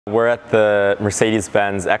We're at the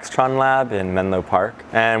Mercedes-Benz Extron Lab in Menlo Park,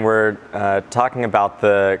 and we're talking about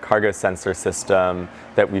the cargo sensor system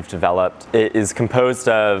that we've developed. It is composed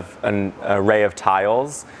of an array of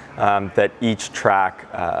tiles that each track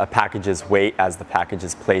a package's weight as the package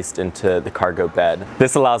is placed into the cargo bed.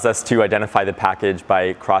 This allows us to identify the package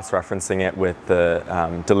by cross-referencing it with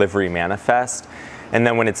the delivery manifest. And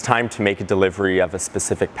then when it's time to make a delivery of a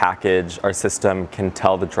specific package, our system can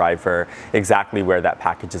tell the driver exactly where that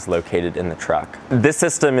package is located in the truck. This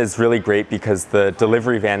system is really great because the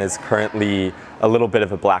delivery van is currently a little bit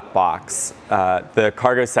of a black box. The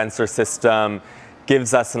cargo sensor system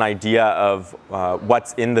gives us an idea of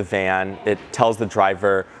what's in the van. It tells the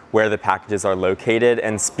driver where the packages are located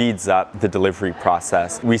and speeds up the delivery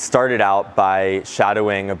process. We started out by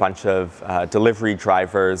shadowing a bunch of delivery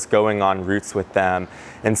drivers, going on routes with them,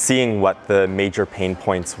 and seeing what the major pain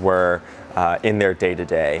points were in their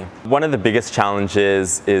day-to-day. One of the biggest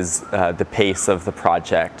challenges is the pace of the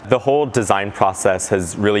project. The whole design process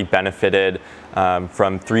has really benefited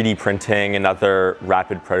from 3D printing and other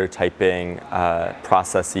rapid prototyping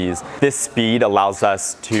processes. This speed allows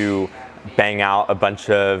us to bang out a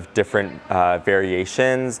bunch of different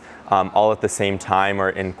variations all at the same time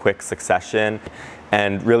or in quick succession,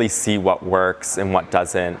 and really see what works and what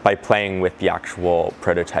doesn't by playing with the actual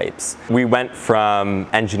prototypes. We went from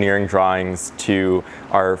engineering drawings to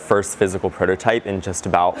our first physical prototype in just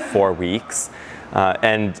about 4 weeks.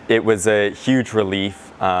 And it was a huge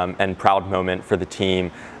relief and proud moment for the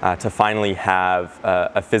team to finally have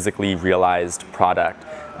a physically realized product,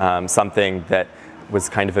 something that was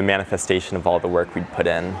kind of a manifestation of all the work we'd put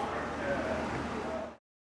in.